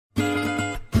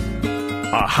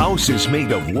A house is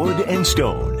made of wood and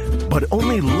stone, but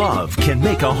only love can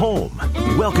make a home.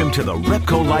 Welcome to the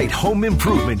Repco Light Home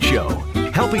Improvement Show,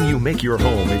 helping you make your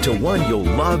home into one you'll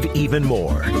love even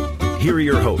more. Here are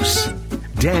your hosts,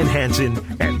 Dan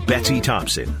Hansen and Betsy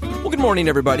Thompson. Well, good morning,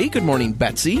 everybody. Good morning,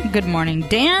 Betsy. Good morning,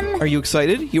 Dan. Are you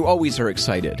excited? You always are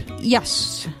excited.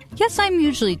 Yes. Yes, I'm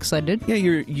usually excited. Yeah,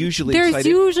 you're usually There's excited.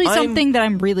 There's usually something that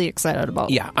I'm really excited about.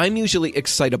 Yeah, I'm usually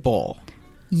excitable.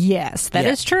 Yes, that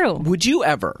is true. Would you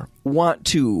ever want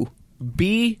to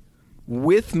be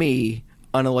with me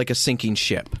on a sinking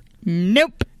ship?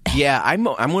 Nope. Yeah, I'm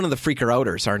one of the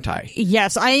freaker-outers, aren't I?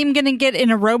 Yes, I am going to get in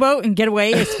a rowboat and get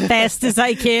away as fast as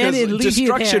I can and leave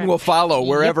destruction you will follow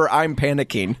wherever I'm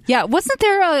panicking. Yeah, wasn't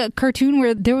there a cartoon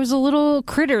where there was a little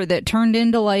critter that turned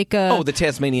into like a... Oh, the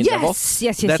Tasmanian Devil?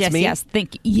 Yes. That's me? Yes,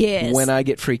 thank you. Yes. When I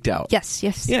get freaked out. Yes,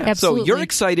 yeah, absolutely. So you're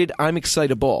excited, I'm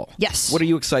excitable. Yes. What are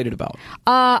you excited about?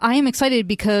 I am excited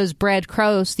because Brad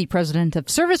Krause, the president of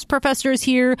Service Professor, is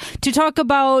here to talk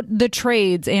about the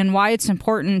trades and why it's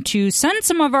important to send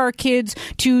some of our kids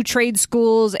to trade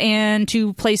schools and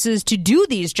to places to do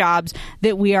these jobs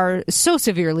that we are so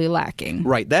severely lacking.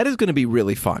 Right. That is going to be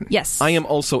really fun. Yes. I am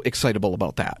also excitable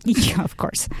about that. Yeah, of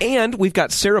course. And we've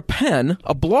got Sarah Penn,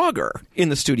 a blogger, in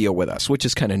the studio with us, which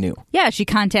is kind of new. Yeah, she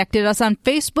contacted us on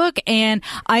Facebook, and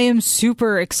I am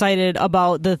super excited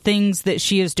about the things that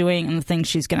she is doing and the things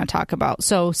she's going to talk about.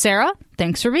 So, Sarah,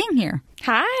 thanks for being here.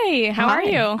 Hi, how are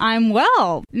you? I'm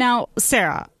well. Now,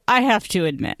 Sarah, I have to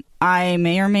admit, I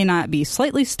may or may not be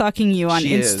slightly stalking you on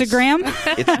Instagram.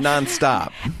 It's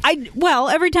nonstop.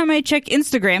 Every time I check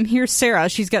Instagram, here's Sarah.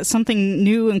 She's got something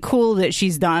new and cool that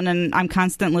she's done, and I'm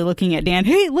constantly looking at Dan.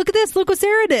 Hey, look at this. Look what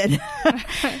Sarah did.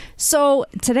 So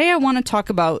today I want to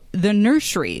talk about the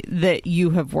nursery that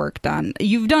you have worked on.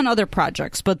 You've done other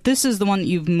projects, but this is the one that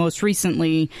you've most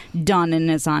recently done and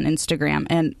is on Instagram.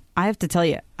 And I have to tell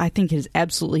you, I think it is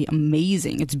absolutely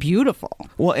amazing. It's beautiful.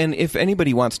 Well, and if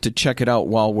anybody wants to check it out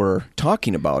while we're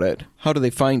talking about it, how do they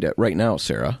find it right now,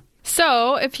 Sarah?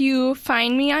 So if you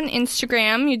find me on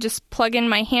Instagram, you just plug in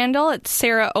my handle. It's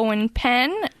Sarah Owen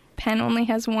Penn. Penn only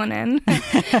has one N.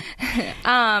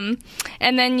 And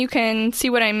then you can see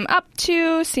what I'm up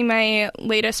to, see my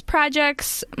latest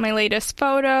projects, my latest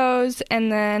photos, and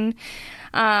then...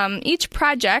 each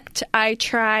project, I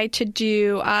try to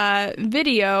do a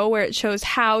video where it shows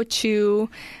how to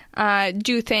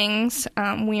do things.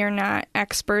 We are not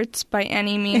experts by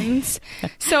any means.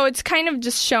 So it's kind of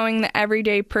just showing the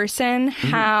everyday person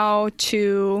how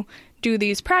to do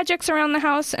these projects around the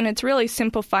house, and it's really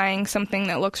simplifying something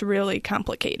that looks really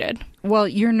complicated. Well,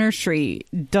 your nursery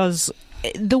does...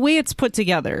 The way it's put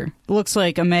together looks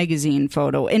like a magazine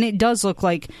photo, and it does look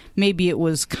like maybe it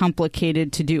was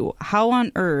complicated to do. How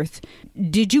on earth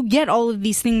did you get all of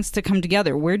these things to come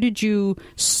together? Where did you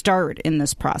start in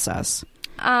this process?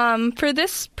 For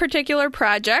this particular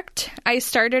project, I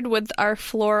started with our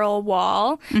floral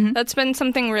wall. That's been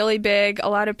something really big. A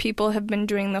lot of people have been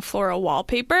doing the floral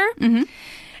wallpaper.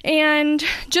 And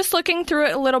just looking through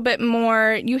it a little bit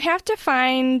more, you have to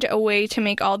find a way to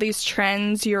make all these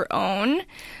trends your own.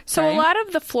 So a lot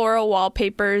of the floral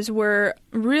wallpapers were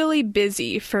really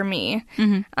busy for me.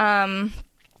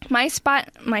 My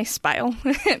style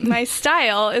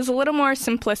is a little more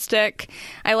simplistic.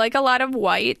 I like a lot of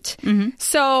white.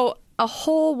 So a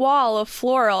whole wall of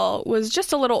floral was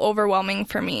just a little overwhelming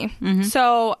for me.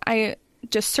 So I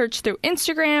just searched through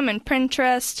Instagram and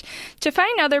Pinterest to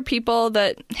find other people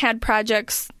that had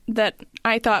projects that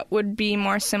I thought would be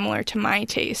more similar to my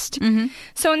taste.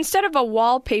 So instead of a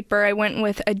wallpaper, I went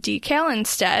with a decal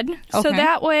instead. So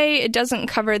that way it doesn't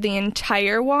cover the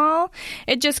entire wall.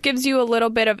 It just gives you a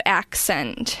little bit of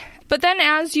accent. But then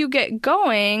as you get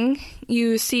going,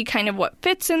 you see kind of what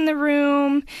fits in the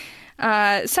room.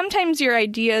 Sometimes your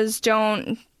ideas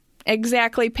don't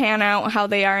exactly pan out how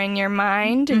they are in your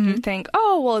mind, and you think,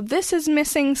 oh, well, this is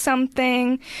missing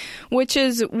something, which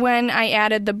is when I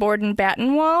added the board and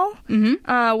batten wall,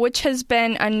 which has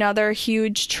been another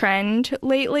huge trend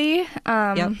lately.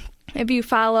 If you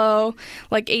follow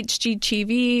like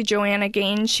HGTV, Joanna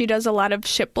Gaines, she does a lot of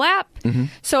shiplap.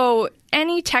 So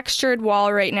any textured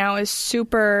wall right now is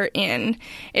super in.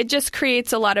 It just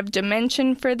creates a lot of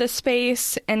dimension for the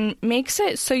space and makes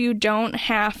it so you don't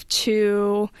have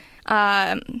to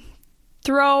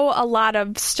throw a lot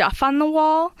of stuff on the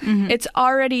wall. It's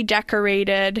already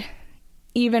decorated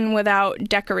even without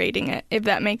decorating it, if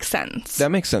that makes sense.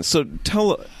 That makes sense. So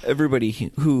tell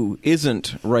everybody who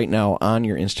isn't right now on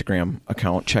your Instagram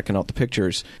account checking out the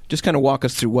pictures, just kind of walk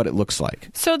us through what it looks like.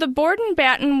 So the board and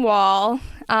batten wall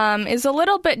is a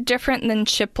little bit different than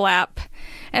shiplap,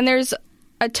 and there's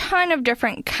a ton of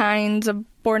different kinds of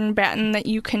board and batten that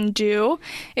you can do.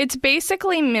 It's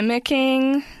basically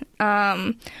mimicking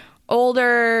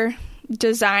older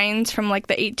designs from like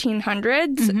the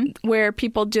 1800s where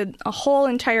people did a whole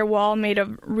entire wall made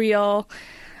of real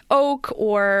oak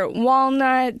or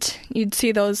walnut. You'd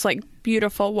see those like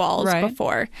beautiful walls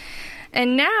before.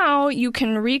 And now you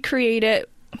can recreate it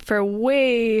for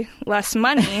way less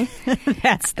money.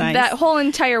 That's nice. That whole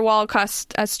entire wall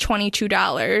cost us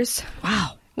 $22.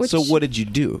 Wow. So what did you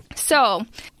do? So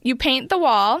you paint the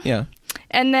wall. Yeah.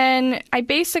 And then I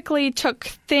basically took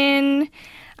thin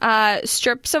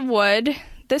strips of wood.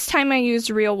 This time I used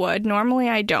real wood. Normally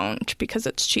I don't because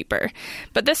it's cheaper.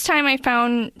 But this time I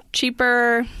found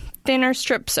cheaper, thinner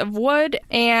strips of wood,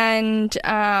 and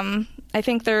I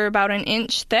think they're about an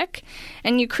inch thick.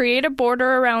 And you create a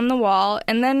border around the wall,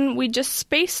 and then we just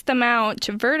space them out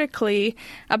vertically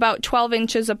about 12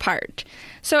 inches apart.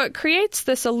 So it creates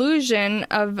this illusion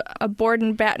of a board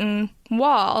and batten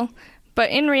wall, but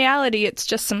in reality, it's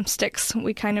just some sticks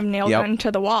we kind of nailed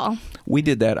onto the wall. We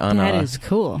did that on That is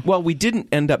cool. Well, we didn't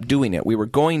end up doing it. We were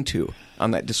going to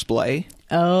on that display.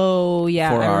 Oh,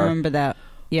 yeah, I remember that.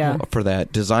 Yeah. For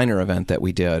that designer event that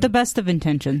we did. The best of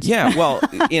intentions. Yeah, well,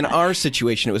 in our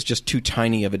situation, it was just too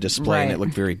tiny of a display and it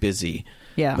looked very busy.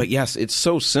 Yeah. But yes, it's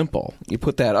so simple. You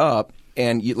put that up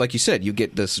and like you said, you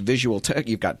get this visual,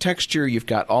 you've got texture, you've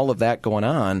got all of that going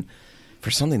on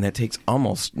for something that takes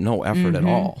almost no effort at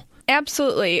all.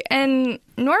 Absolutely. And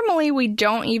normally we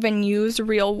don't even use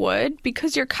real wood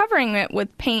because you're covering it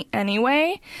with paint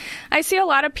anyway. I see a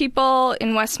lot of people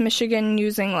in West Michigan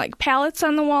using like palettes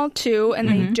on the wall too, and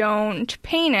they don't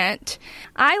paint it.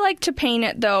 I like to paint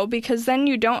it though because then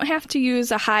you don't have to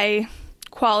use a high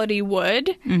quality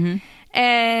wood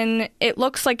and it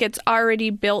looks like it's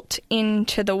already built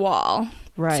into the wall.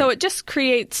 Right. So it just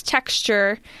creates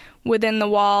texture within the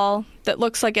wall that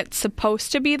looks like it's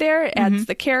supposed to be there. It adds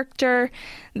the character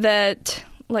that,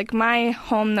 like my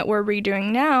home that we're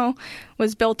redoing now,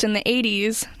 was built in the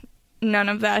 80s. None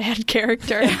of that had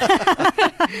character.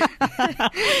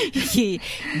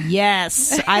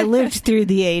 Yes, I lived through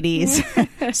the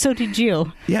 80s. So did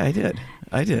you. Yeah, I did.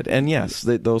 And yes,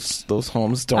 those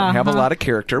homes don't have a lot of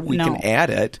character. We can add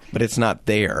it, but it's not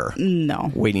there.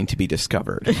 No. Waiting to be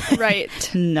discovered.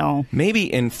 Right. No. Maybe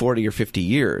in 40 or 50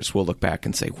 years, we'll look back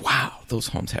and say, wow, those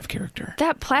homes have character.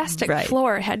 That plastic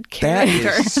floor had That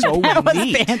character. is so That was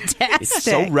neat. fantastic. It's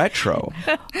so retro.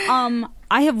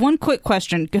 I have one quick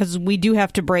question because we do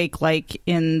have to break like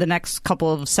in the next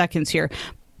couple of seconds here.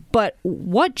 But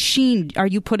what sheen are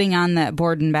you putting on that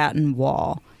board and batten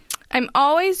wall? I'm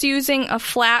always using a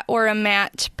flat or a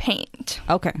matte paint.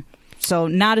 Okay. So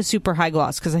not a super high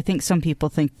gloss because I think some people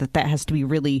think that has to be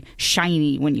really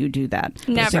shiny when you do that.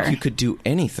 Never. I think you could do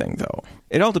anything, though.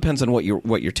 It all depends on what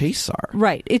your tastes are.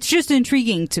 Right. It's just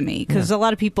intriguing to me because a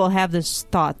lot of people have this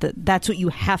thought that that's what you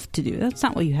have to do. That's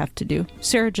not what you have to do.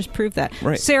 Sarah just proved that.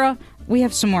 Right. Sarah, we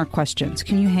have some more questions.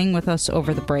 Can you hang with us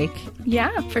over the break?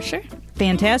 Yeah, for sure.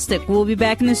 Fantastic. We'll be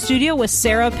back in the studio with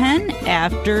Sarah Penn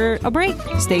after a break.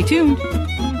 Stay tuned.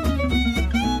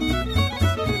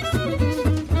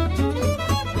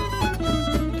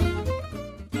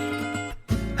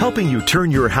 Helping you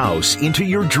turn your house into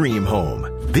your dream home.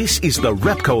 This is the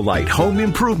Repcolite Home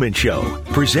Improvement Show,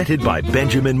 presented by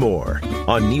Benjamin Moore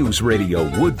on News Radio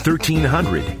Wood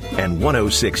 1300 and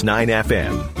 106.9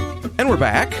 FM. And we're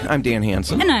back. I'm Dan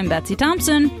Hansen. And I'm Betsy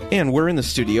Thompson. And we're in the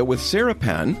studio with Sarah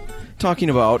Penn talking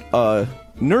about a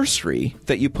nursery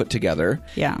that you put together.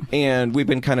 Yeah. And we've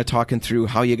been kind of talking through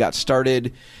how you got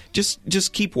started.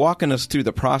 Just keep walking us through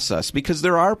the process because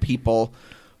there are people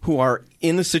who are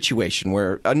in the situation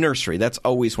where a nursery, that's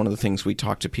always one of the things we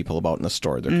talk to people about in the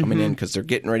store. They're coming in because they're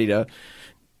getting ready to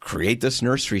create this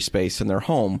nursery space in their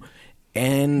home,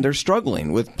 and they're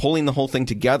struggling with pulling the whole thing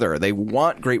together. They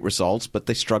want great results, but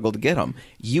they struggle to get them.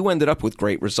 You ended up with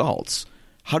great results.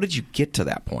 How did you get to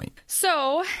that point?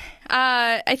 So,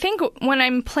 I think when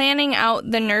I'm planning out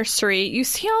the nursery, you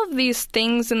see all of these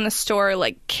things in the store,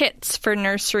 like kits for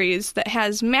nurseries that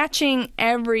has matching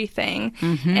everything.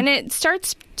 And it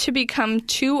starts to become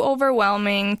too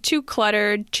overwhelming, too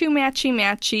cluttered, too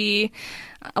matchy-matchy,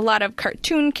 a lot of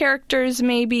cartoon characters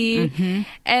maybe.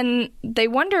 And they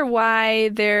wonder why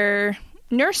their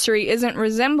nursery isn't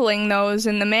resembling those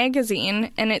in the magazine,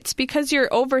 and it's because you're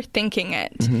overthinking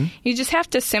it. You just have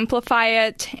to simplify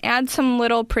it, add some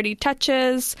little pretty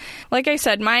touches. Like I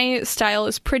said, my style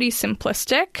is pretty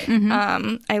simplistic.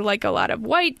 I like a lot of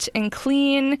white and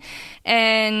clean,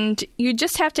 and you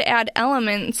just have to add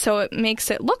elements so it makes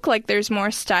it look like there's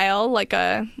more style, like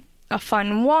a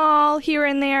fun wall here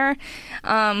and there.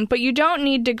 But you don't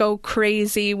need to go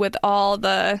crazy with all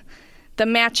the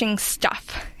matching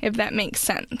stuff. if that makes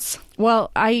sense.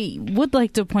 Well, I would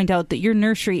like to point out that your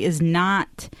nursery is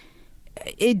not,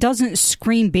 it doesn't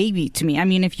scream baby to me. I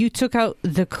mean, if you took out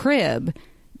the crib,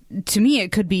 to me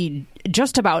it could be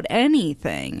just about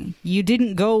anything. You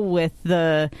didn't go with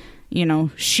the,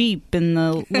 sheep and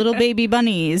the little baby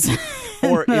bunnies.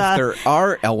 Or if there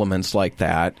are elements like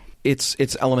that,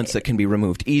 it's elements that can be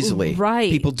removed easily. Right.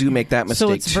 People do make that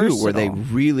mistake too, versatile. where they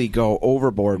really go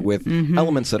overboard with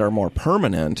elements that are more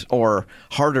permanent or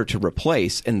harder to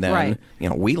replace. And then,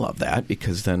 we love that,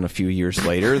 because then a few years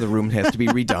later, the room has to be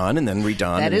redone and then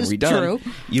redone that and is redone.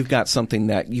 True. You've got something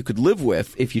that you could live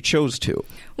with if you chose to.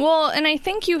 Well, and I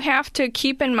think you have to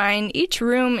keep in mind each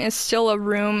room is still a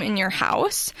room in your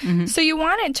house. So you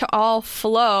want it to all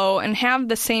flow and have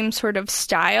the same sort of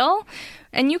style.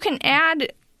 And you can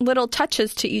add little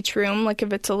touches to each room. Like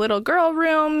if it's a little girl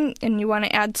room and you want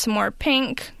to add some more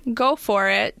pink, go for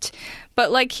it.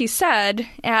 But like he said,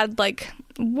 add like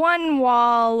one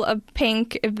wall of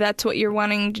pink if that's what you're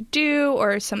wanting to do,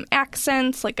 or some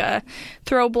accents like a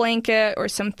throw blanket or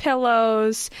some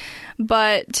pillows.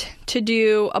 But to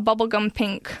do a bubblegum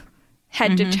pink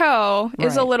head to toe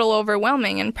is a little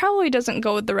overwhelming and probably doesn't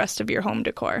go with the rest of your home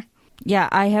decor. Yeah,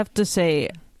 I have to say,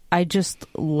 I just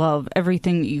love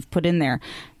everything that you've put in there.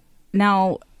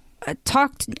 Now,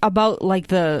 talk about like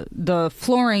the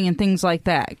flooring and things like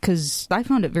that, because I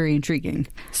found it very intriguing.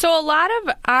 So a lot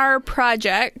of our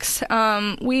projects,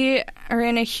 we are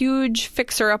in a huge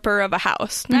fixer-upper of a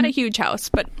house. Not a huge house,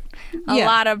 but a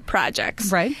lot of projects.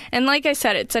 Right. And like I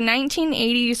said, it's a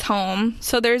 1980s home,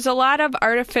 so there's a lot of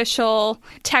artificial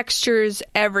textures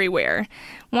everywhere.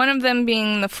 One of them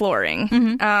being the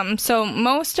flooring. So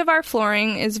most of our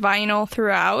flooring is vinyl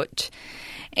throughout.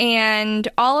 And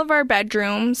all of our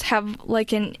bedrooms have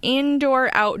like an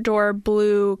indoor-outdoor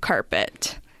blue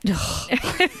carpet. Like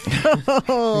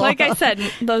I said,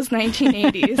 those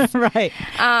 1980s. Right.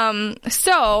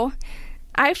 So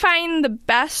I find the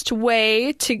best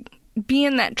way to be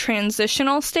in that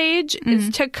transitional stage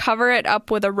is to cover it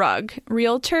up with a rug.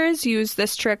 Realtors use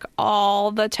this trick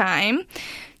all the time.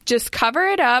 Just cover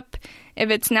it up. If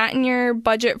it's not in your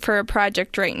budget for a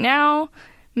project right now,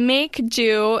 make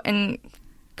do and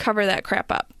cover that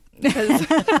crap up. Because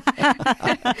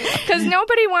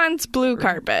nobody wants blue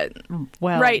carpet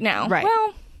right now. Right.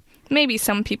 Well, maybe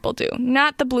some people do.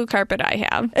 Not the blue carpet I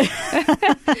have.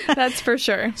 That's for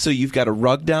sure. So you've got a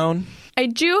rug down? I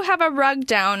do have a rug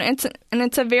down, and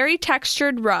it's a very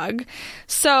textured rug.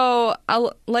 So,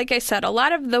 like I said, a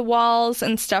lot of the walls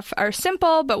and stuff are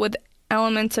simple, but with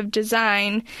elements of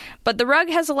design, but the rug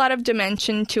has a lot of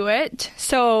dimension to it,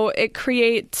 so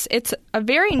it's a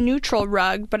very neutral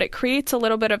rug, but it creates a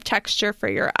little bit of texture for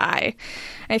your eye.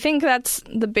 I think that's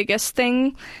the biggest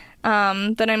thing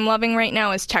that I'm loving right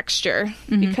now is texture,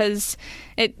 because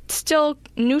it's still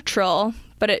neutral,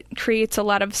 but it creates a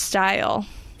lot of style.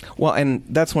 Well, and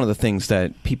that's one of the things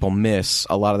that people miss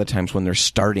a lot of the times when they're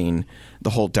starting the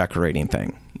whole decorating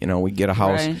thing. We get a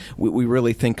house, Right. we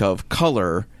really think of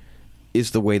color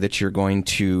is the way that you're going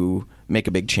to make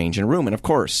a big change in a room. And of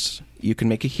course, you can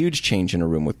make a huge change in a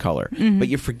room with color, but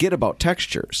you forget about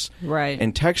textures. Right.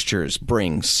 And textures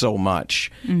bring so much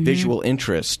visual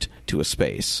interest to a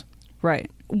space.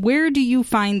 Right. Where do you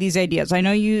find these ideas? I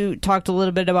know you talked a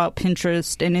little bit about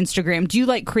Pinterest and Instagram. Do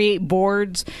you create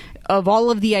boards of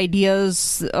all of the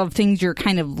ideas of things you're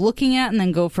kind of looking at and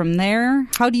then go from there?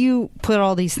 How do you put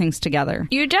all these things together?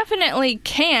 You definitely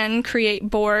can create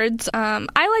boards.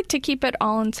 I like to keep it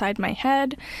all inside my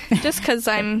head just because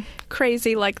I'm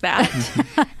crazy like that.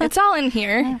 It's all in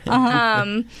here.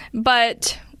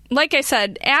 But like I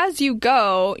said, as you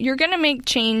go, you're going to make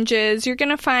changes. You're going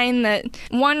to find that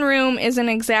one room isn't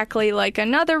exactly like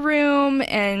another room,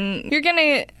 and you're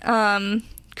going to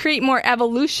create more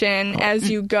evolution as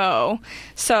you go.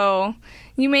 So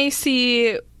you may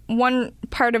see one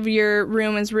part of your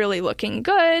room is really looking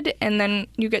good, and then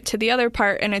you get to the other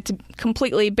part and it's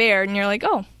completely bare, and you're like,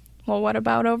 oh, well, what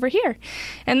about over here?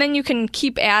 And then you can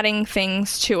keep adding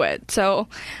things to it. So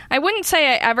I wouldn't say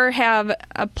I ever have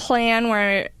a plan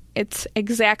where it's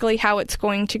exactly how it's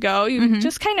going to go. You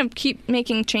just kind of keep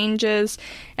making changes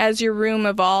as your room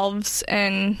evolves,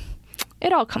 and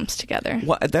it all comes together.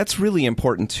 Well, that's really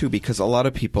important, too, because a lot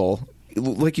of people,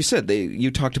 like you said,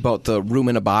 you talked about the room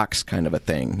in a box kind of a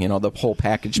thing, the whole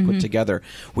package put together.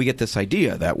 We get this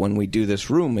idea that when we do this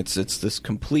room, it's this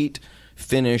complete,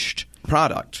 finished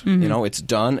product. It's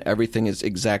done. Everything is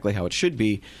exactly how it should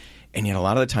be. And yet a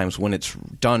lot of the times when it's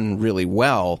done really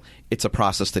well, it's a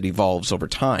process that evolves over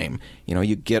time.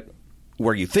 You get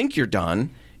where you think you're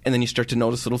done, and then you start to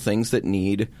notice little things that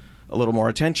need a little more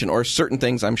attention, or certain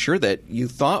things I'm sure that you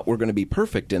thought were going to be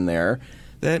perfect in there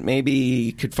that maybe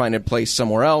you could find a place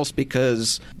somewhere else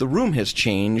because the room has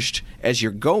changed as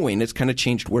you're going. It's kind of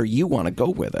changed where you want to go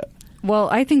with it. Well,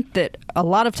 I think that a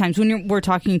lot of times when we're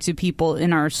talking to people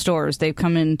in our stores, they've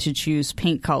come in to choose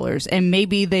paint colors, and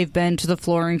maybe they've been to the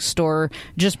flooring store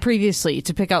just previously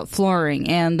to pick out flooring,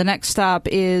 and the next stop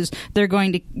is they're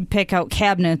going to pick out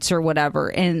cabinets or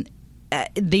whatever, and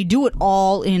they do it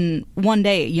all in one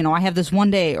day. You know, I have this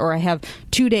one day or I have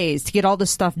 2 days to get all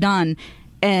this stuff done,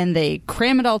 and they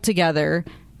cram it all together.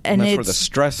 And that's where the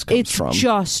stress comes from. It's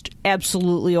just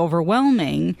absolutely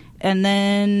overwhelming. And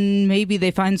then maybe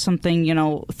they find something,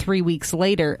 3 weeks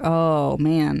later. Oh,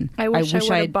 man. I wish I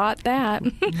would have bought that.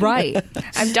 Right.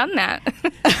 I've done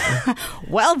that.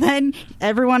 Well, then,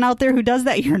 everyone out there who does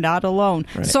that, you're not alone.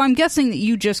 Right. So I'm guessing that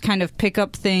you just kind of pick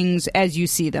up things as you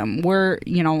see them. Where,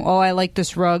 I like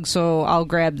this rug, so I'll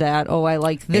grab that. Oh, I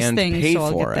like this and thing, pay so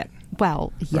I'll for get it. that.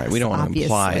 Well, yes, right. We don't want to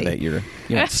imply that you're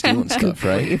stealing stuff,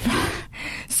 right?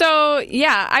 So,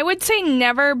 yeah, I would say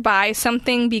never buy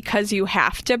something because you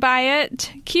have to buy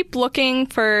it. Keep looking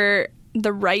for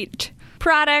the right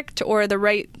product or the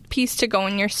right piece to go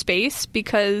in your space,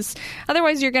 because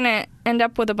otherwise you're going to end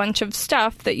up with a bunch of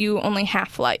stuff that you only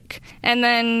half like. And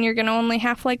then you're going to only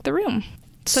half like the room.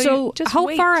 So just how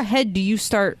wait. far ahead do you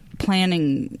start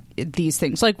planning these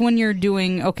things? Like when you're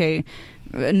doing,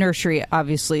 nursery,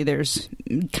 obviously there's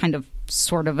kind of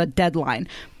sort of a deadline.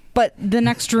 But the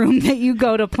next room that you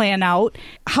go to plan out,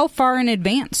 how far in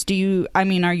advance are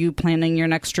you planning your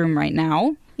next room right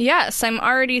now? Yes, I'm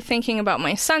already thinking about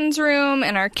my son's room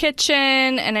and our kitchen,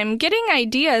 and I'm getting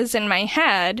ideas in my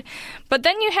head. But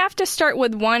then you have to start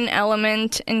with one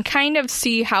element and kind of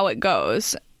see how it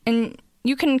goes. And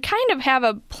you can kind of have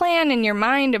a plan in your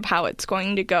mind of how it's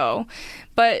going to go.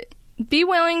 But be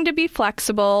willing to be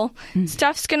flexible.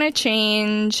 Stuff's going to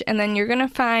change, and then you're going to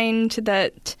find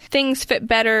that things fit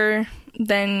better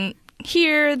than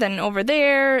here, than over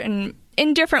there, and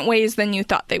in different ways than you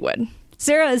thought they would.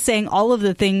 Sarah is saying all of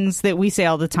the things that we say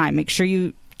all the time. Make sure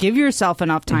you give yourself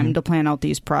enough time to plan out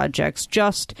these projects.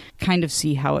 Just kind of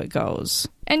see how it goes.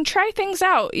 And try things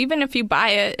out. Even if you buy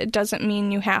it, it doesn't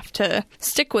mean you have to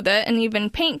stick with it. And even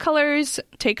paint colors,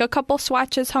 take a couple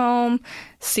swatches home,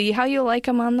 see how you like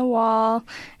them on the wall.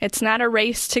 It's not a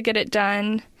race to get it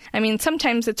done. I mean,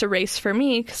 sometimes it's a race for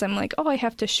me because I'm like, I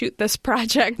have to shoot this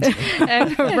project.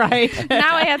 And right.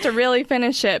 Now I have to really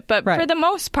finish it. But for the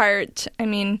most part, I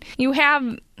mean, you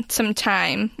have some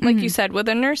time. Like you said, with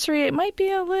a nursery, it might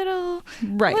be a little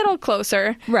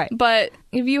closer. Right. But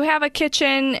if you have a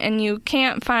kitchen and you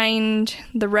can't find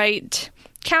the right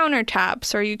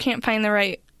countertops or you can't find the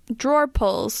right drawer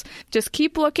pulls, just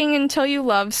keep looking until you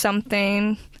love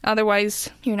something. Otherwise,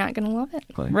 you're not going to love it.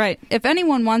 Right. If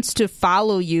anyone wants to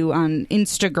follow you on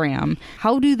Instagram,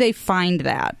 how do they find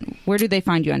that? Where do they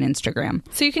find you on Instagram?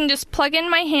 So you can just plug in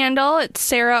my handle. It's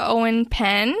Sarah Owen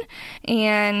Penn.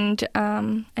 And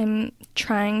I'm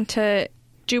trying to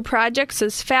do projects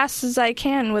as fast as I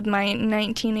can with my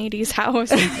 1980s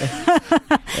house.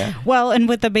 Yeah. Well, and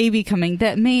with the baby coming,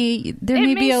 there may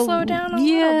be a slow down a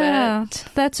little bit.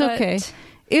 That's okay.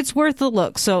 It's worth a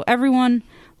look. So everyone,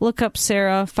 look up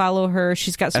Sarah, follow her.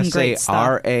 She's got some great stuff.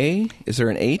 S-A-R-A? Is there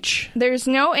an H? There's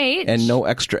no H. And no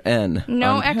extra N.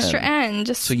 No extra N.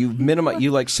 Just so you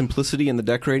like simplicity in the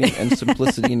decorating and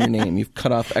simplicity in your name. You've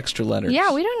cut off extra letters.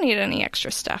 Yeah, we don't need any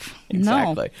extra stuff.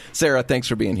 Exactly. No. Sarah, thanks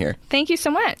for being here. Thank you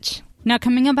so much. Now,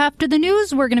 coming up after the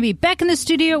news, we're going to be back in the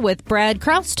studio with Brad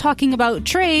Krause talking about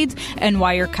trades and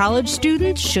why your college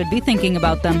students should be thinking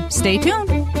about them. Stay tuned.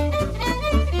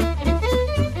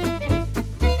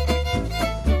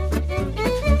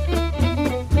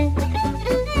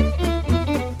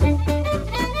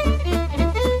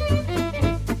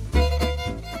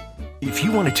 If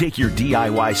you want to take your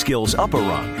DIY skills up a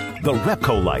rung, the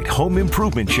Repcolite Home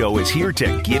Improvement Show is here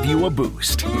to give you a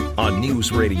boost on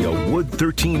News Radio Wood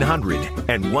 1300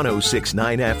 and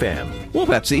 106.9 FM. Well,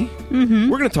 Betsy,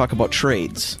 we're going to talk about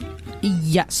trades.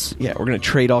 Yes. Yeah, we're going to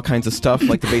trade all kinds of stuff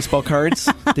like the baseball cards.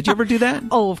 Did you ever do that?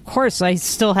 Oh, of course. I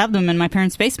still have them in my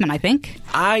parents' basement, I think.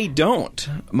 I don't.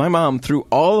 My mom threw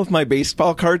all of my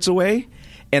baseball cards away,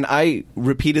 and I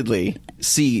repeatedly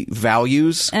see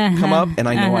values come up, and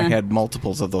I know I had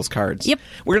multiples of those cards. Yep.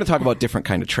 We're going to talk about different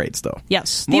kind of trades, though.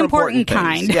 Yes, More the important things.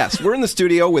 kind. Yes, we're in the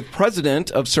studio with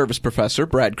President of Service Professor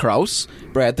Brad Krause.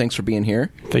 Brad, thanks for being here.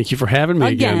 Thank you for having me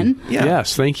again. Yeah.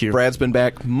 Yes, thank you. Brad's been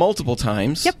back multiple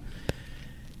times. Yep.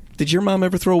 Did your mom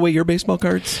ever throw away your baseball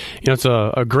cards? It's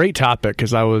a great topic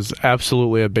because I was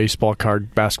absolutely a basketball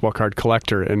card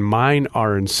collector, and mine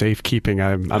are in safekeeping.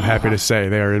 I'm happy to say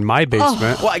they are in my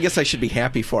basement. Well, I guess I should be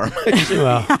happy for him.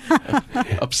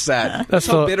 Upset. That's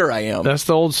how bitter I am. That's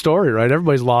the old story, right?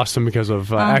 Everybody's lost them because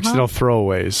of accidental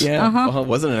throwaways. Yeah. Well, it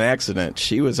wasn't an accident.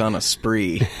 She was on a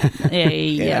spree.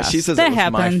 Yeah. She says that it was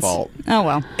happens. my fault. Oh,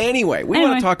 well. Anyway, we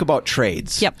want to talk about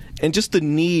trades. Yep. And just the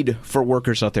need for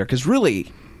workers out there. Because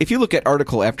really, if you look at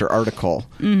article after article,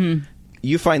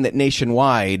 you find that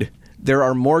nationwide there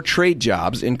are more trade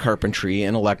jobs in carpentry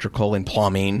and electrical and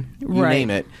plumbing, you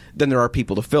name it, than there are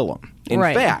people to fill them. In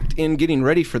fact, in getting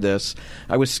ready for this,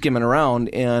 I was skimming around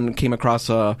and came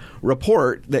across a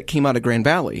report that came out of Grand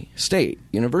Valley State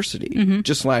University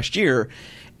just last year,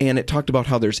 and it talked about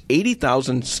how there's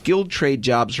 80,000 skilled trade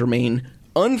jobs remain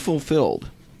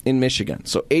unfulfilled in Michigan.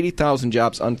 So 80,000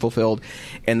 jobs unfulfilled,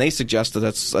 and they suggest that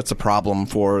that's a problem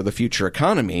for the future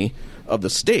economy of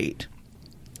the state.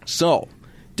 So,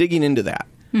 digging into that,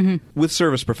 with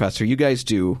Service Professor, you guys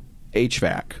do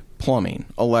HVAC, plumbing,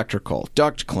 electrical,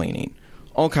 duct cleaning,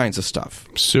 all kinds of stuff.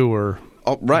 Sewer.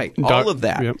 Oh, right, all of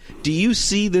that. Yep. Do you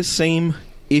see this same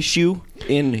issue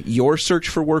in your search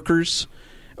for workers,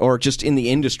 or just in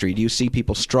the industry? Do you see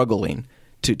people struggling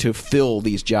to fill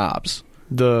these jobs?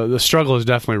 The struggle is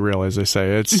definitely real, as they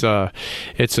say. It's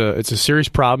a serious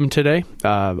problem today.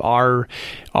 Our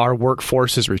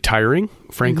workforce is retiring,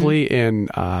 frankly, and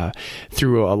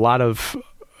through a lot of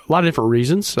different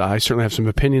reasons. I certainly have some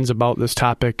opinions about this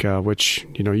topic, which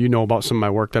you know about some of my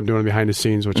work that I'm doing behind the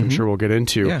scenes, which I'm sure we'll get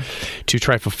into, to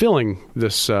try fulfilling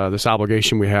this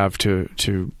obligation we have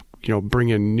to bring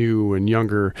in new and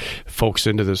younger folks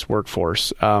into this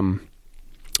workforce.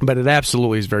 But it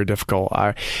absolutely is very difficult.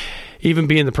 Even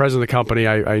being the president of the company,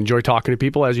 I enjoy talking to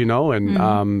people, as you know, and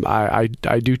I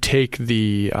do take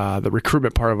the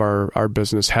recruitment part of our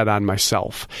business head on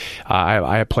myself.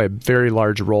 I play a very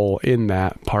large role in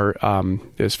that part,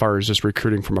 as far as just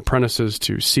recruiting from apprentices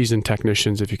to seasoned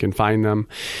technicians, if you can find them,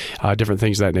 different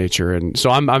things of that nature. And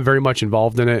so I'm very much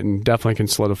involved in it, and definitely can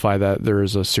solidify that there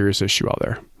is a serious issue out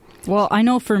there. Well, I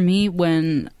know for me,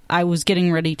 when I was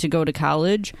getting ready to go to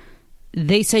college,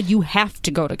 they said you have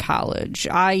to go to college.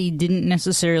 I didn't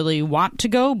necessarily want to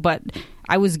go, but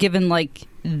I was given like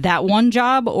that one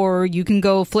job, or you can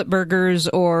go flip burgers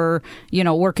or,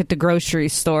 work at the grocery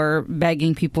store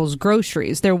bagging people's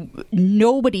groceries.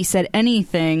 Nobody said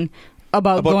anything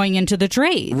about going into the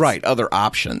trades. Right, other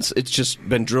options. It's just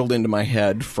been drilled into my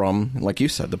head from, like you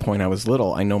said, the point I was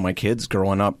little. I know my kids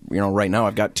growing up, right now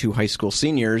I've got 2 high school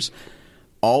seniors.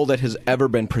 All that has ever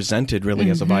been presented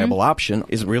really as a viable option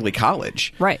is really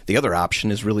college. Right. The other option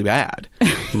is really bad.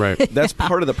 Right. That's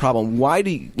part of the problem. Why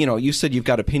do you said you've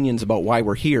got opinions about why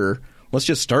we're here. Let's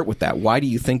just start with that. Why do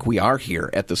you think we are here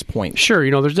at this point? Sure.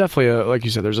 There's definitely, like you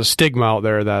said, there's a stigma out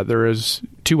there that there is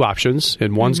 2 options,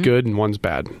 and one's good and one's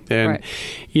bad. And,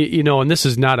 and this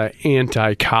is not an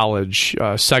anti-college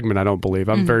segment, I don't believe.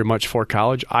 I'm very much for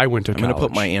college. I went to college. I'm going to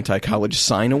put my anti-college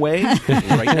sign away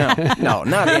right now. No,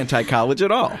 not anti-college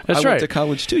at all. That's I went to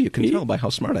college, too. You can tell by how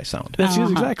smart I sound. That's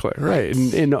exactly right.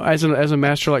 And as a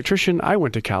master electrician, I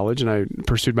went to college, and I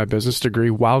pursued my business degree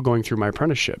while going through my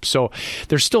apprenticeship. So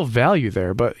there's still value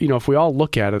there. But, if we all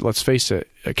look at it, let's face it,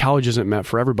 college isn't meant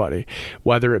for everybody,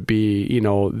 whether it be,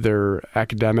 their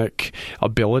academic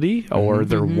ability or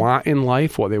their want in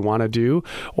life, what they want to do,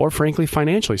 or frankly,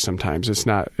 financially, sometimes it's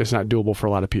not doable for a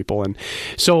lot of people. And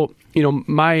so,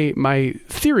 my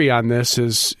theory on this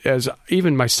is, as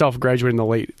even myself graduated in the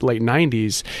late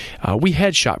 90s, we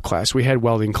had shop class, we had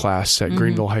welding class at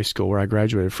Greenville High School, where I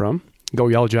graduated from. Go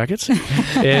Yellow Jackets.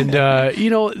 And,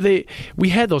 we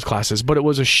had those classes, but it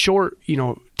was a short,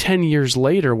 10 years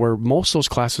later where most of those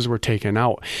classes were taken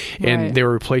out and they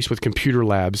were replaced with computer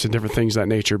labs and different things of that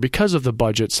nature because of the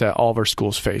budgets that all of our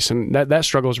schools face. And that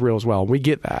struggle is real as well. And we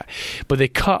get that. But they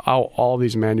cut out all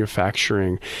these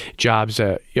manufacturing jobs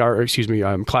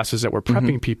classes that were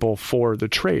prepping people for the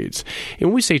trades. And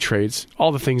when we say trades,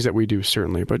 all the things that we do,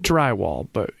 certainly, but drywall,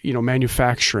 but,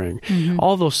 manufacturing,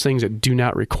 all those things that do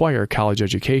not require college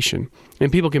education.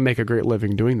 And people can make a great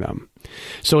living doing them.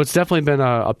 So it's definitely been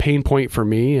a pain point for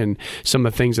me, and some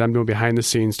of the things that I'm doing behind the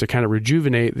scenes to kind of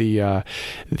rejuvenate the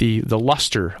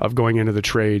luster of going into the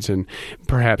trades and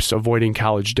perhaps avoiding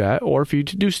college debt, or if you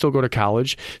do still go to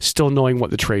college, still knowing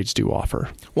what the trades do offer.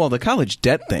 Well, the college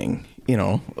debt thing,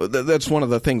 that's one of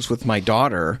the things with my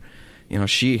daughter.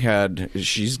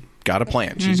 She's got a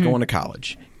plan. She's going to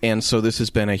college. And so this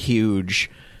has been a huge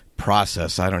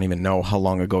process. I don't even know how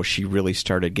long ago she really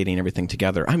started getting everything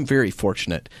together. I'm very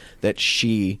fortunate that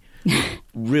she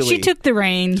really she took the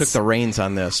reins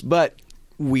on this. But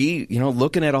we,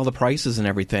 looking at all the prices and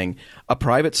everything, a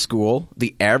private school,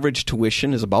 the average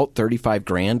tuition is about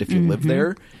 $35,000 if you live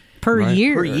there. Per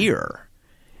year.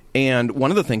 And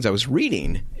one of the things I was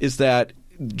reading is that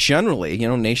generally,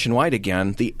 nationwide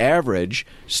again, the average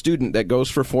student that goes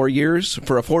for 4 years,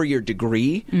 for a 4-year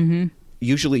degree,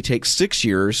 usually takes 6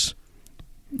 years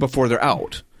before they're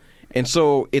out. And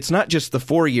so it's not just the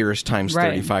 4 years times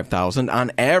 $35,000.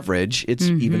 On average, it's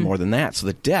even more than that. So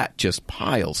the debt just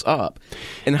piles up.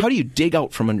 And how do you dig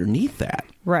out from underneath that?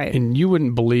 Right. And you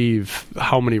wouldn't believe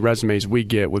how many resumes we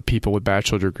get with people with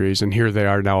bachelor degrees, and here they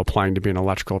are now applying to be an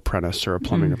electrical apprentice or a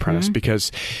plumbing apprentice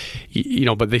because,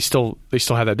 but they still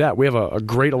have that debt. We have a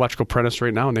great electrical apprentice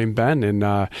right now named Ben,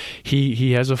 and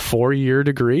he has a 4-year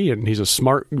degree, and he's a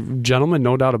smart gentleman,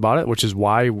 no doubt about it, which is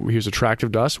why he was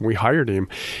attractive to us when we hired him.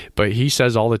 But he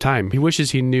says all the time, he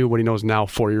wishes he knew what he knows now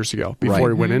 4 years ago before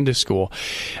he went into school.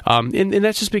 And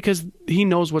that's just because he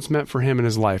knows what's meant for him in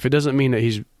his life. It doesn't mean that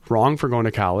he's wrong for going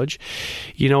to college.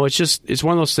 It's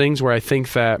one of those things where I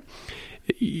think that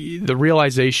the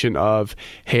realization of,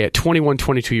 hey, at 21,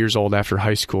 22 years old after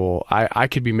high school, I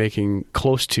could be making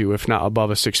close to, if not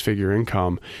above, a 6-figure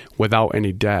income without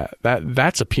any debt.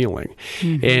 That's appealing.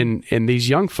 And these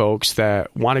young folks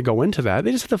that want to go into that,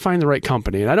 they just have to find the right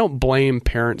company. And I don't blame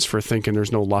parents for thinking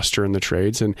there's no luster in the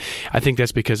trades. And I think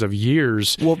that's because of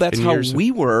years. Well, that's how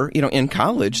we were, in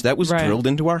college. That was drilled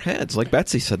into our heads. Like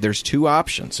Betsy said, there's 2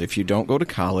 options. If you don't go to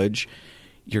college,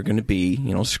 you're going to be,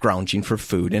 scrounging for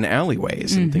food in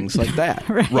alleyways and things like that.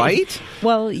 Right?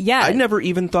 Well, yeah. I never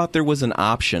even thought there was an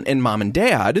option. And mom and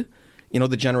dad,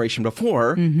 the generation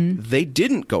before, they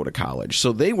didn't go to college.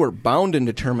 So they were bound and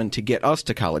determined to get us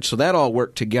to college. So that all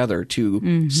worked together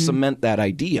to cement that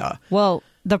idea. Well,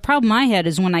 the problem I had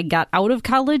is when I got out of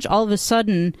college, all of a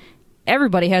sudden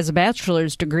everybody has a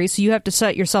bachelor's degree, so you have to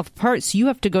set yourself apart. So you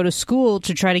have to go to school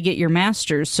to try to get your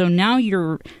master's. So now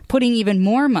you're putting even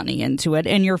more money into it,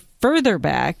 and you're further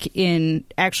back in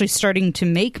actually starting to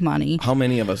make money. How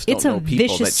many of us don't know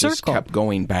people that just kept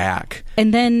going back?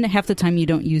 And then half the time you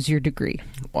don't use your degree.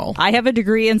 Well, I have a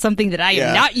degree in something that I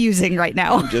am not using right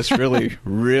now. I'm just really,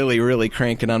 really, really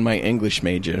cranking on my English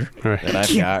major that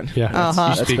I've got.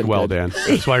 Yeah, you speak well, Dan.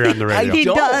 That's why you're on the radio. He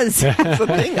does. That's the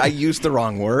thing. I used the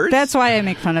wrong words. That's why I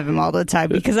make fun of him all the time,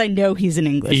 because I know he's an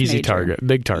English Easy major. target.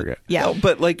 Big target. Yeah. No,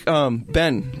 but like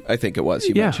Ben, I think it was,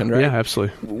 you mentioned, right? Yeah,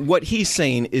 absolutely. What he's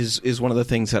saying is one of the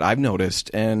things that I've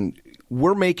noticed, and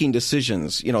we're making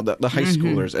decisions, the high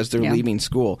schoolers, as they're leaving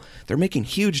school, they're making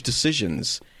huge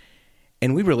decisions.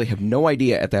 And we really have no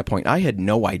idea at that point. I had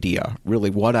no idea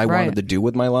really what I wanted to do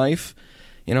with my life.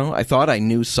 I thought I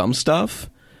knew some stuff.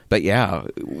 But yeah,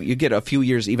 you get a few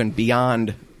years even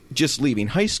beyond just leaving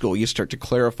high school, you start to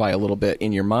clarify a little bit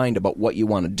in your mind about what you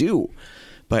want to do.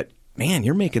 But man,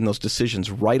 you're making those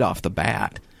decisions right off the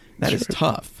bat. That is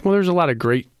tough. Well, there's a lot of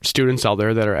great students out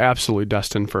there that are absolutely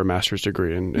destined for a master's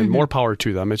degree, and more power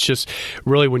to them. It's just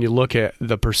really when you look at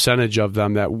the percentage of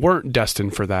them that weren't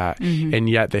destined for that, and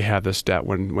yet they have this debt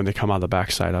when they come out the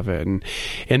backside of it.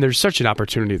 And there's such an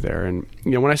opportunity there. And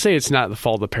when I say it's not the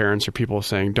fault of the parents or people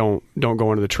saying don't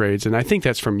go into the trades, and I think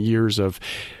that's from years of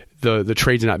the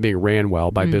trades not being ran well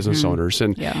by business owners.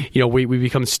 And we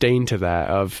become stained to that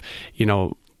of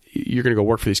you're going to go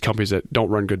work for these companies that don't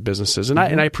run good businesses. And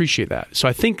I appreciate that. So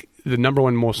I think the number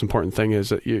one most important thing is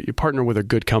that you partner with a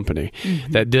good company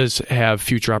that does have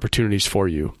future opportunities for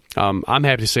you. I'm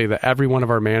happy to say that every one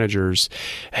of our managers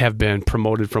have been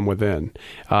promoted from within.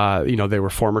 They were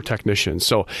former technicians.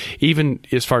 So even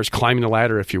as far as climbing the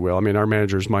ladder, if you will, our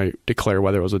managers might declare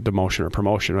whether it was a demotion or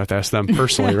promotion. I have to ask them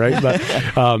personally, right?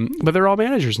 But they're all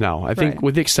managers now. I think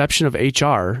with the exception of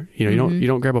HR, you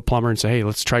don't grab a plumber and say, hey,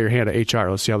 let's try your hand at HR.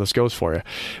 Let's see how this goes for you.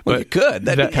 Well, you could.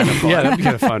 That'd be kind of fun. Yeah, that'd be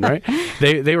kind of fun, right?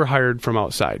 They were hired from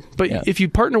outside. But if you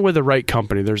partner with the right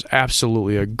company, there's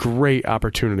absolutely a great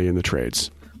opportunity in the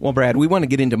trades. Well, Brad, we want to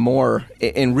get into more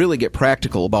and really get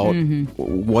practical about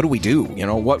what do we do?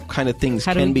 What kind of things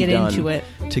can be done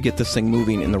to get this thing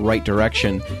moving in the right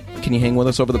direction? Can you hang with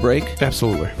us over the break?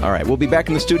 Absolutely. All right, we'll be back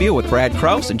in the studio with Brad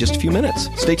Krause in just a few minutes.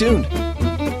 Stay tuned.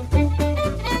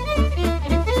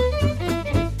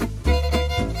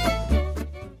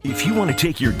 If you want to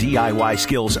take your DIY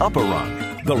skills up a rung,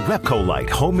 the Repco Light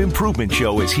Home Improvement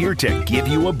Show is here to give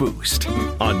you a boost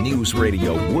on News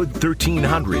Radio Wood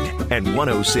 1300 and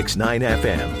 106.9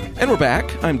 FM. And we're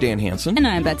back. I'm Dan Hansen. And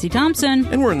I'm Betsy Thompson.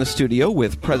 And we're in the studio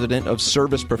with President of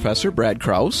Service Professor Brad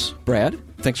Krause. Brad,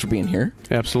 thanks for being here.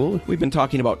 Absolutely. We've been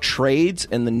talking about trades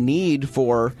and the need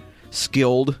for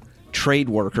skilled trade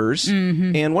workers.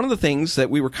 And one of the things that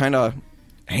we were kind of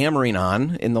hammering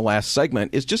on in the last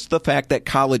segment is just the fact that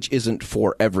college isn't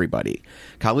for everybody.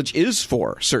 College is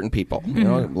for certain people. You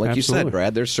know, like you said,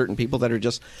 Brad, there's certain people that are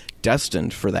just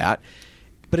destined for that,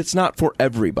 but it's not for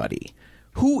everybody.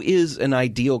 Who is an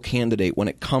ideal candidate when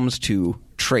it comes to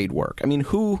trade work? I mean,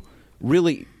 who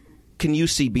really can you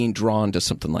see being drawn to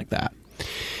something like that?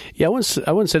 Yeah, I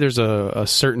wouldn't say there's a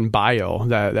certain bio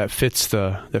that fits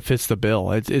the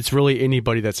bill. It's really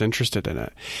anybody that's interested in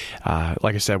it.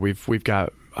 Like I said, we've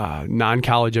got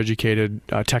non-college educated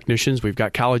technicians. We've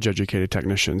got college educated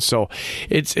technicians. So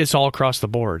it's all across the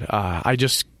board. I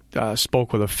just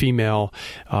spoke with a female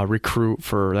recruit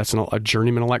that's a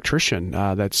journeyman electrician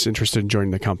that's interested in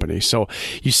joining the company. So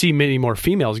you see many more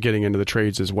females getting into the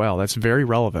trades as well. That's very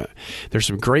relevant. There's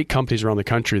some great companies around the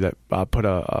country that put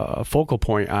a focal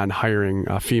point on hiring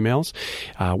females.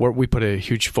 Where we put a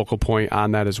huge focal point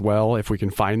on that as well if we can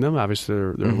find them. Obviously,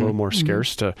 they're a little more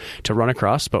scarce to run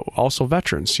across, but also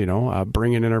veterans.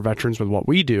 Bringing in our veterans with what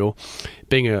we do,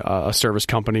 being a service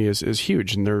company is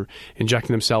huge, and they're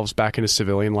injecting themselves back into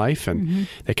civilian life, and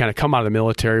they kind of come out of the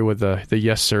military with the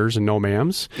yes sirs and no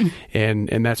ma'ams,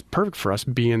 and that's perfect for us,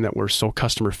 being that we're so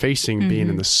customer facing, being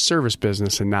in the service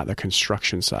business and not the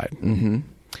construction side.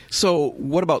 So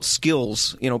what about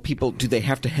skills? People, do they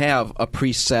have to have a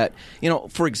preset?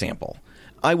 For example,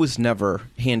 I was never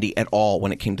handy at all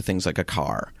when it came to things like a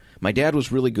car. My dad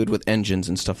was really good with engines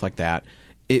and stuff like that.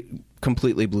 It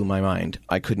completely blew my mind.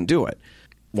 I couldn't do it.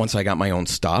 Once I got my own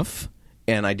stuff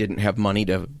and I didn't have money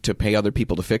to pay other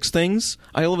people to fix things,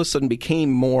 I all of a sudden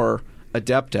became more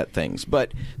adept at things.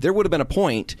 But there would have been a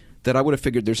point that I would have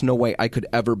figured there's no way I could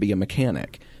ever be a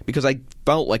mechanic because I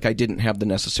felt like I didn't have the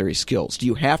necessary skills. Do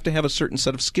you have to have a certain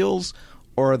set of skills,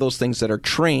 or are those things that are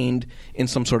trained in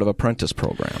some sort of apprentice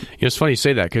program? It's funny you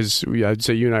say that because I'd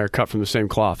say you and I are cut from the same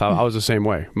cloth. I was the same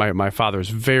way. My father is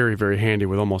very, very handy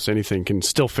with almost anything, can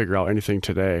still figure out anything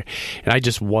today. And I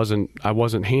just wasn't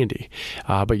handy.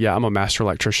 But yeah, I'm a master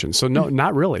electrician. So no,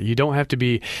 not really. You don't have to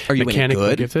be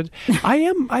mechanically gifted. I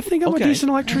am. I think I'm a decent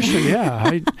electrician.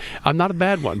 Yeah. I'm not a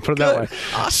bad one, put it that way.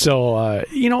 Awesome. So,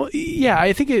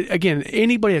 I think, again,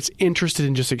 anybody that's interested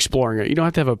in just exploring it, you don't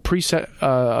have to have a preset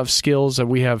of skills.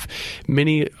 We have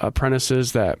many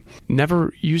apprentices that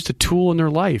never used a tool in their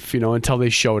life, until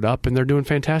they showed up, and they're doing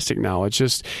fantastic now.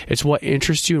 It's what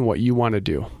interests you and what you want to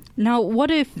do. Now, what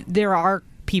if there are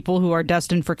people who are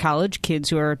destined for college, kids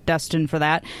who are destined for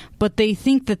that, but they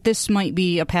think that this might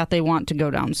be a path they want to go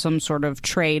down, some sort of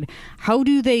trade? How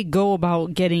do they go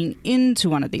about getting into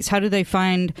one of these? How do they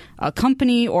find a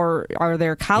company, or are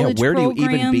there college programs? Where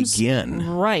do you even begin?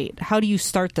 Right. How do you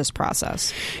start this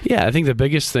process? Yeah, I think the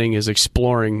biggest thing is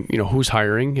exploring, who's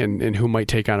hiring and who might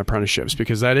take on apprenticeships,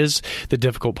 because that is the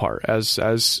difficult part. As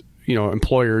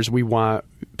employers, we want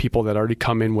people that already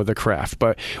come in with a craft,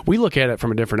 but we look at it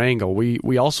from a different angle.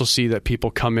 We also see that people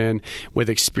come in with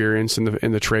experience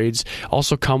in the trades,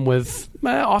 also come with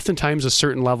oftentimes a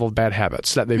certain level of bad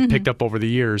habits that they've picked up over the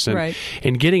years,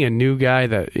 and getting a new guy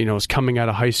that is coming out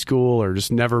of high school or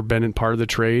just never been in part of the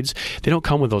trades, they don't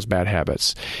come with those bad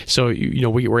habits. So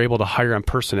we're able to hire on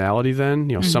personality.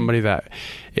 Then somebody that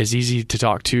is easy to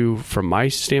talk to from my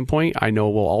standpoint, I know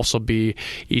will also be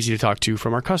easy to talk to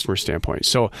from our customer standpoint.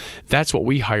 So that's what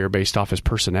we hire based off his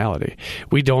personality.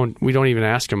 We don't even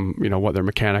ask them, what their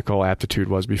mechanical aptitude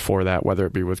was before that, whether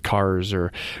it be with cars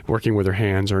or working with their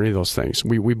hands or any of those things.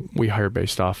 We hire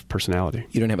based off personality.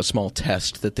 You don't have a small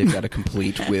test that they've got to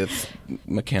complete with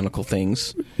mechanical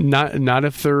things? Not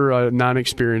if they're a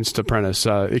non-experienced apprentice.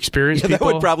 Experienced people,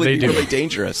 that would probably be do. really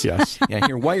dangerous. Yes. Yeah,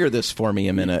 here, wire this for me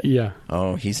a minute. Yeah.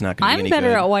 Oh, he's not going to be any good. I'm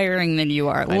better at wiring than you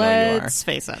are. Let's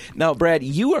face it. Now, Brad,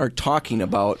 you are talking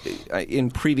about, in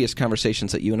previous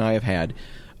conversations that you and I have had,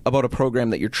 about a program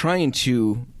that you're trying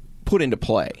to put into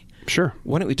play. Sure.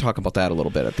 Why don't we talk about that a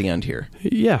little bit at the end here?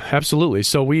 Yeah, absolutely.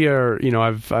 So we are,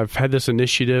 I've had this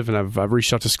initiative, and I've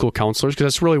reached out to school counselors, because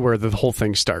that's really where the whole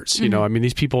thing starts.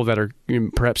 These people that are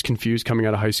perhaps confused coming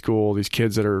out of high school, these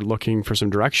kids that are looking for some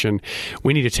direction,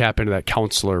 we need to tap into that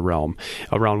counselor realm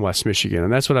around West Michigan.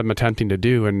 And that's what I'm attempting to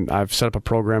do. And I've set up a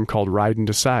program called Ride and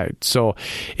Decide. So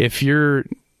if you're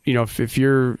if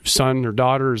your son or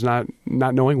daughter is not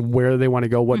knowing where they want to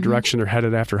go, what direction they're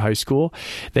headed after high school,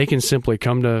 they can simply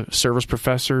come to Service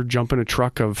Professor, jump in a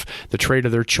truck of the trade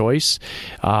of their choice,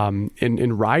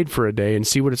 and ride for a day and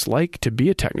see what it's like to be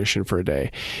a technician for a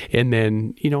day. And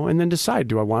then, decide,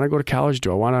 do I want to go to college?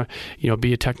 Do I want to,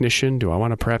 be a technician? Do I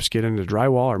want to perhaps get into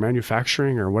drywall or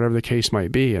manufacturing or whatever the case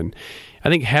might be? And I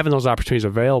think having those opportunities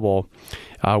available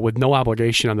with no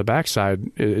obligation on the backside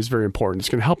is very important. It's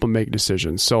going to help them make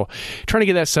decisions. So trying to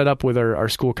get that set up with our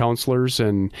school counselors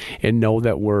and know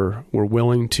that we're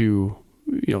willing to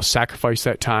sacrifice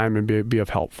that time and be of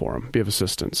help for them, be of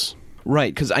assistance.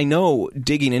 Right, because I know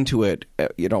digging into it,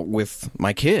 with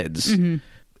my kids,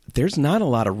 there's not a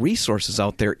lot of resources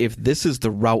out there if this is the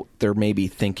route they're maybe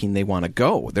thinking they want to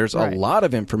go. There's a lot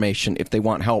of information if they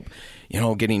want help,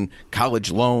 getting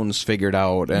college loans figured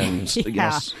out and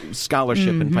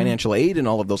scholarship and financial aid and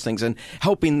all of those things, and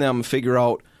helping them figure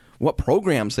out what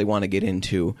programs they want to get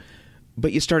into.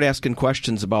 But you start asking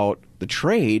questions about the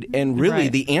trade, and really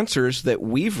the answers that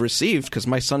we've received, because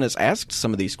my son has asked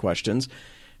some of these questions,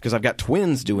 because I've got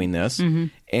twins doing this,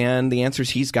 and the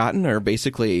answers he's gotten are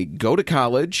basically go to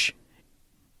college,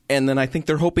 and then I think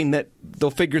they're hoping that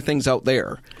they'll figure things out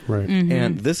there. Right.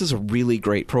 And this is a really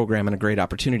great program and a great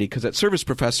opportunity, because at Service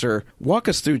Professor, walk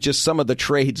us through just some of the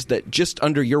trades that just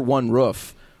under your one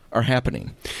roof are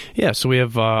happening. Yeah, so we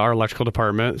have our electrical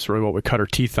department. It's really what we cut our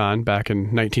teeth on back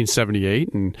in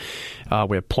 1978. And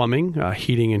we have plumbing,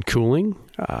 heating and cooling,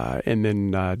 and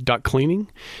then duct cleaning,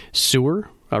 sewer,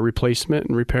 replacement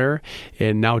and repair,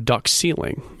 and now duct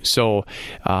sealing. So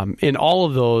in all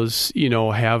of those,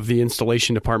 have the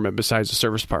installation department besides the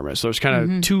service department. So there's kind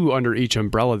of two under each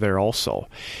umbrella there also.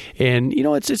 And,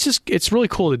 it's really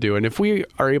cool to do. And if we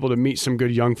are able to meet some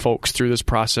good young folks through this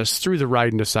process, through the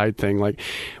ride and decide thing, like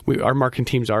our marketing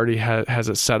team's already has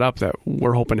it set up that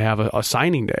we're hoping to have a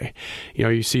signing day.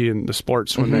 You see in the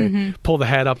sports when they pull the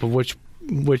hat up of which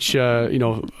a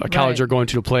college are going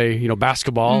to play,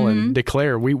 basketball and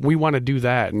declare we want to do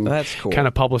that, and that's cool. Kind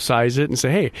of publicize it and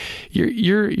say, hey,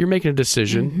 you're making a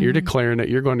decision, you're declaring that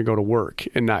you're going to go to work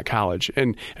and not college.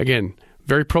 And again,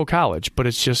 very pro college, but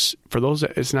it's just for those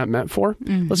that it's not meant for.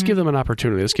 Let's give them an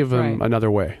opportunity. Let's give them another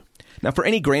way. Now, for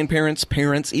any grandparents,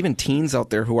 parents, even teens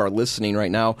out there who are listening right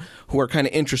now, who are kind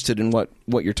of interested in what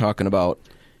you're talking about,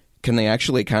 can they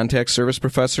actually contact Service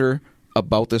Professor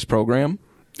about this program?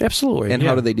 Absolutely. And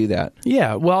how do they do that?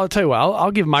 Yeah, well, I'll tell you what,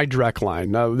 I'll give my direct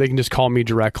line. They can just call me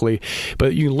directly,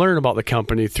 but you can learn about the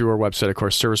company through our website, of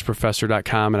course,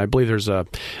 serviceprofessor.com, and I believe there's a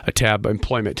tab,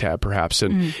 employment tab perhaps,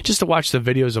 and just to watch the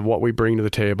videos of what we bring to the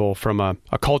table from a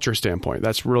culture standpoint.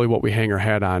 That's really what we hang our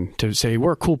hat on, to say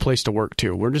we're a cool place to work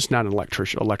too. We're just not an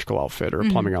electrical outfit or a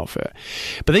plumbing outfit.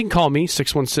 But they can call me,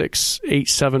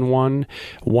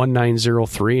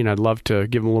 616-871-1903, and I'd love to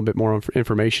give them a little bit more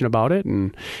information about it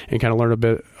and kind of learn a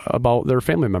bit about their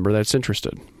family member that's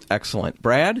interested. Excellent.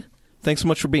 Brad, thanks so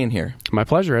much for being here. My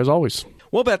pleasure, as always.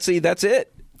 Well, Betsy, that's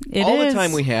it. All is. the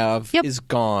time we have is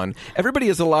gone. Everybody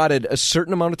is allotted a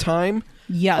certain amount of time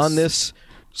on this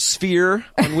sphere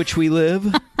on which we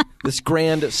live, this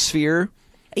grand sphere.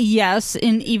 Yes,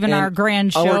 and even our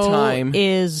grand show our time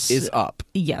is up.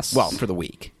 Yes. Well, for the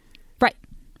week. Right.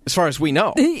 As far as we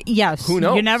know. Yes. Who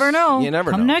knows? You never know. You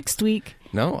never know. Come next week.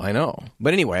 No, I know.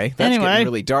 But anyway, that's getting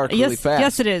really dark really fast.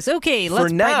 Yes, it is. Okay,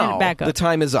 let's brighten it back up. The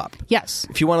time is up. Yes.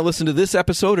 If you want to listen to this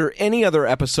episode or any other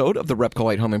episode of the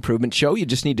Repcolite Home Improvement Show, you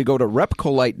just need to go to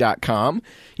repcolite.com.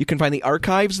 You can find the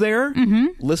archives there,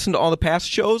 listen to all the past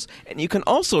shows, and you can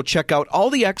also check out all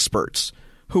the experts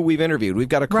who we've interviewed. We've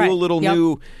got a cool little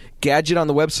new gadget on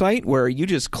the website where you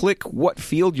just click what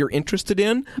field you're interested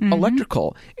in,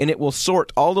 electrical, and it will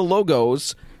sort all the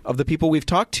logos of the people we've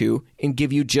talked to and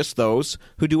give you just those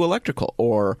who do electrical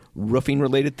or roofing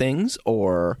related things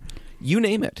or you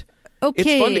name it. Okay.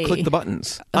 It's fun to click the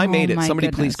buttons. I made it. Somebody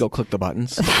please go click the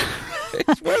buttons.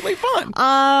 It's really fun.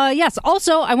 Yes.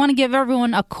 Also, I want to give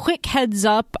everyone a quick heads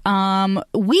up.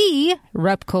 We,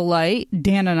 Repcolite,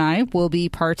 Dan and I, will be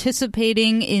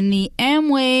participating in the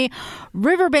Amway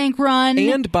Riverbank Run.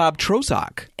 And Bob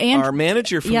Trozak, our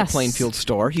manager from the Plainfield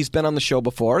store. He's been on the show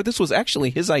before. This was actually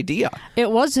his idea.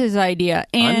 It was his idea.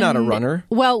 And, I'm not a runner.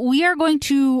 Well, we are going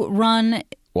to run...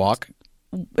 Walk.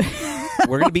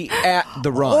 We're going to be at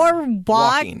the run. Or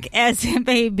walk, walking. as it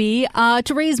may be,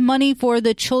 to raise money for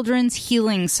the Children's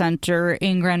Healing Center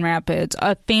in Grand Rapids.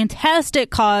 A fantastic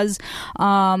cause.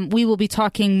 We will be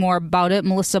talking more about it.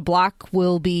 Melissa Block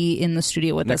will be in the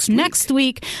studio with us next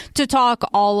week to talk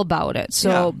all about it.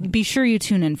 So be sure you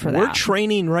tune in for that. We're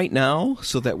training right now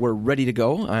so that we're ready to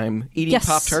go. I'm eating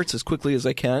Pop-Tarts as quickly as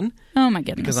I can. Oh, my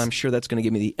goodness. Because I'm sure that's going to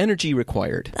give me the energy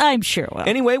required. I'm sure it will.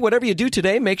 Anyway, whatever you do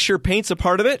today, make sure paint's a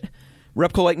part of it.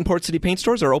 Repcolite and Port City paint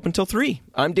stores are open till 3.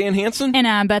 I'm Dan Hansen. And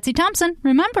I'm Betsy Thompson.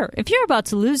 Remember, if you're about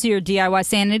to lose your DIY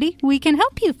sanity, we can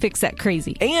help you fix that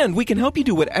crazy. And we can help you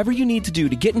do whatever you need to do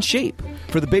to get in shape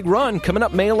for the big run coming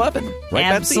up May 11. Right,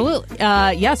 Absolutely.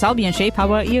 Yes, I'll be in shape. How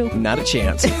about you? Not a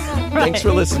chance. Thanks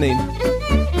for listening.